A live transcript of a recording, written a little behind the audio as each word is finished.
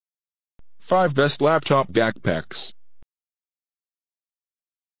5 Best Laptop Backpacks.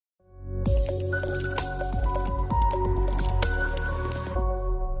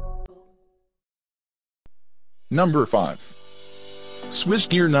 Number 5.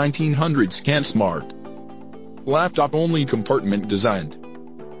 Swissgear 1900 Scan Smart. Laptop only compartment designed.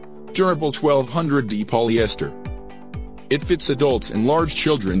 Durable 1200D polyester. It fits adults and large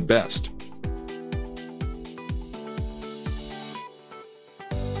children best.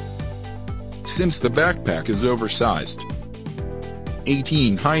 Since the backpack is oversized,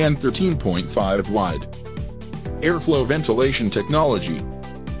 18 high and 13.5 wide. Airflow ventilation technology.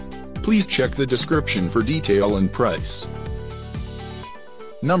 Please check the description for detail and price.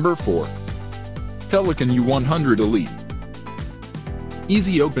 Number 4. Pelican U100 Elite.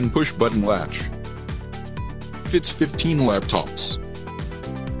 Easy open push button latch. Fits 15 laptops.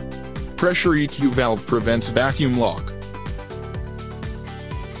 Pressure EQ valve prevents vacuum lock.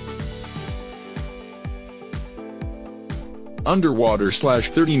 Underwater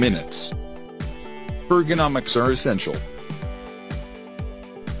 /30 minutes. Ergonomics are essential.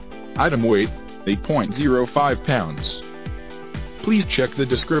 Item weight, 8.05 pounds. Please check the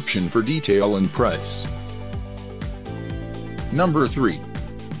description for detail and price. Number 3.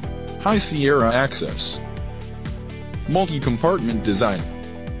 High Sierra Access. Multi-compartment design.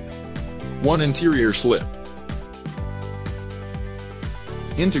 1 interior slip.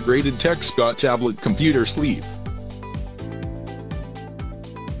 Integrated TechScott tablet computer sleeve.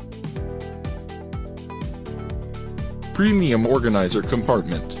 Premium organizer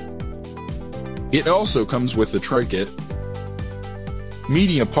compartment. It also comes with a tri-kit.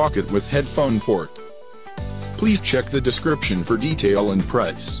 Media pocket with headphone port. Please check the description for detail and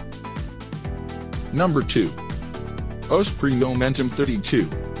price. Number 2. Osprey Momentum 32.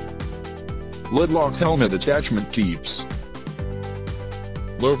 Lid lock helmet attachment keeps.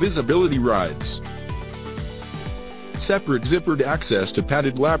 Low visibility rides. Separate zippered access to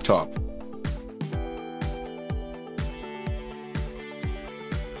padded laptop.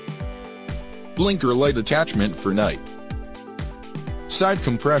 Blinker light attachment for night. Side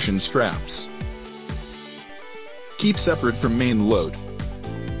compression straps. Keep separate from main load.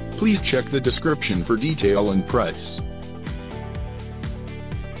 Please check the description for detail and price.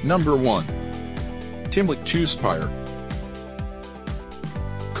 Number 1. Timlick 2 Spire.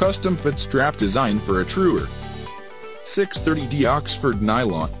 Custom fit strap designed for a truer 630D Oxford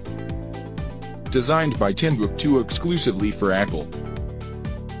nylon. Designed by Timbuk 2 exclusively for Apple.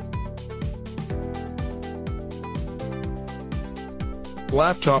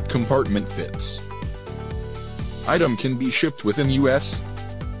 Laptop compartment fits. Item can be shipped within US.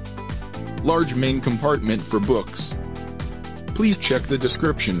 Large main compartment for books. Please check the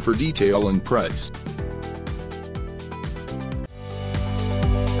description for detail and price.